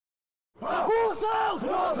North south!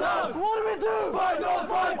 North south! What do we do? Fight north,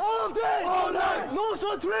 fight! All day! All night! North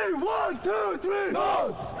on 3! 1, 2, 3!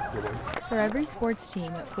 North! For every sports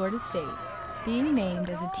team at Florida State, being named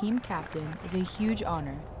as a team captain is a huge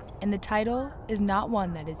honor, and the title is not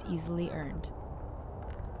one that is easily earned.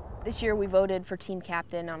 This year we voted for team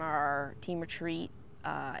captain on our team retreat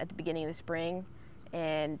at the beginning of the spring,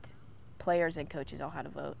 and players and coaches all had a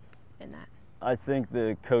vote in that. I think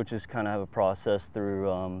the coaches kind of have a process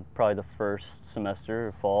through probably the first semester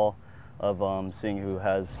or fall of seeing who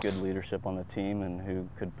has good leadership on the team and who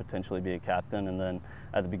could potentially be a captain. And then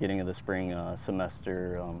at the beginning of the spring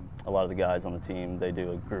semester, a lot of the guys on the team, they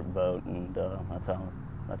do a group vote, and that's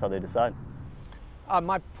how they decide.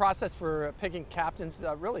 My process for picking captains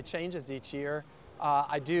really changes each year.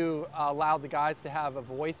 I do allow the guys to have a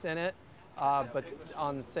voice in it, but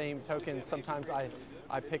on the same token, sometimes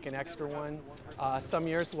I pick an extra one. Some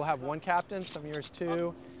years we'll have one captain, some years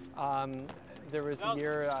two. There was a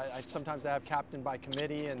year sometimes I have captain by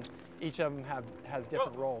committee, and each of them has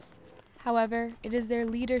different roles. However, it is their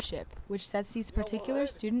leadership which sets these particular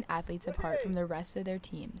student athletes apart from the rest of their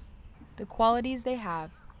teams. The qualities they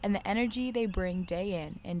have and the energy they bring day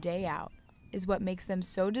in and day out is what makes them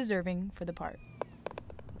so deserving for the part.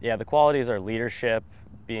 Yeah, the qualities are leadership,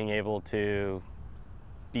 being able to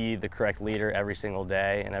be the correct leader every single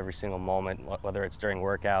day and every single moment, whether it's during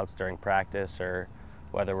workouts, during practice, or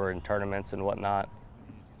whether we're in tournaments and whatnot.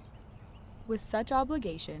 With such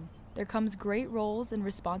obligation, there comes great roles and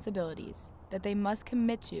responsibilities that they must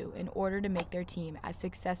commit to in order to make their team as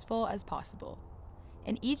successful as possible.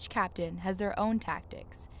 And each captain has their own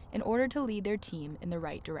tactics in order to lead their team in the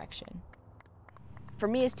right direction. For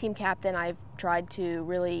me as team captain, I've tried to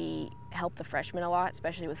really help the freshmen a lot,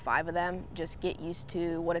 especially with 5 of them, just get used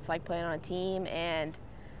to what it's like playing on a team and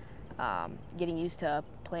getting used to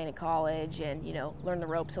playing in college and, you know, learn the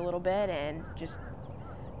ropes a little bit and just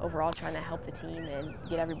overall trying to help the team and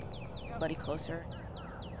get everybody closer.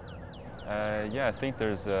 Yeah, I think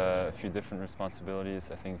there's a few different responsibilities.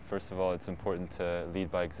 I think first of all it's important to lead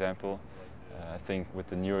by example. I think with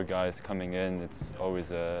the newer guys coming in, it's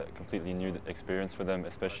always a completely new experience for them,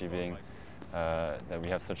 especially being that we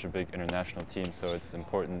have such a big international team, so it's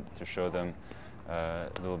important to show them a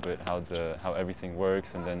little bit how everything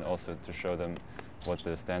works, and then also to show them what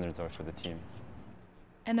the standards are for the team.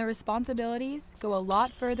 And the responsibilities go a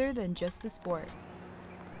lot further than just the sport.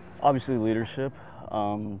 Obviously leadership.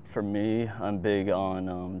 For me, I'm big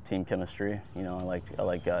on team chemistry. You know, I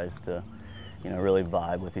like guys to, you know, really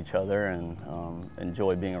vibe with each other and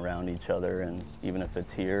enjoy being around each other, and even if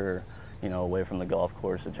it's here or, you know, away from the golf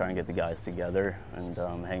course, to try and get the guys together and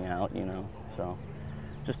hang out, you know. So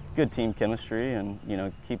just good team chemistry and, you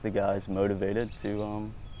know, keep the guys motivated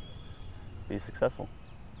to be successul.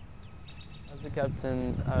 As a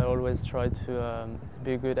captain, I always try to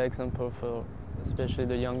be a good example for especially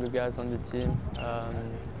the younger guys on the team.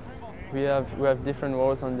 We have different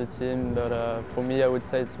roles on the team, but for me I would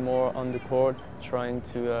say it's more on the court, trying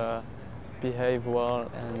to behave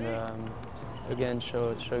well and again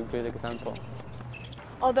show a good example.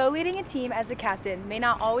 Although leading a team as a captain may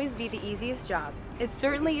not always be the easiest job, it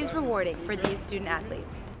certainly is rewarding for these student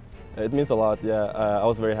athletes. It means a lot, yeah. I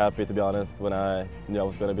was very happy, to be honest, when I knew I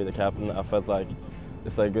was going to be the captain. I felt like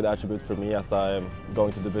it's a good attribute for me as I'm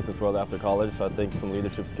going to the business world after college, so I think some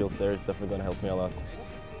leadership skills there is definitely going to help me a lot.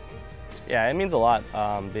 Yeah, it means a lot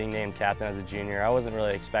being named captain as a junior. I wasn't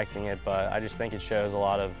really expecting it, but I just think it shows a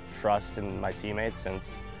lot of trust in my teammates,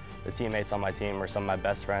 since the teammates on my team are some of my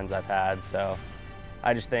best friends I've had. So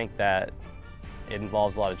I just think that it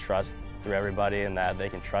involves a lot of trust through everybody, and that they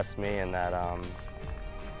can trust me, and that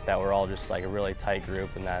that we're all just like a really tight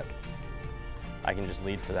group, and that I can just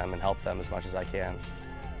lead for them and help them as much as I can.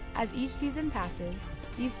 As each season passes,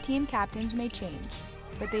 these team captains may change,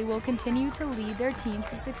 but they will continue to lead their teams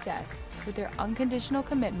to success with their unconditional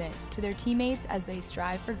commitment to their teammates as they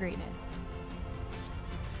strive for greatness.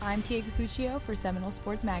 I'm Cappuccio for Seminole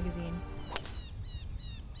Sports Magazine.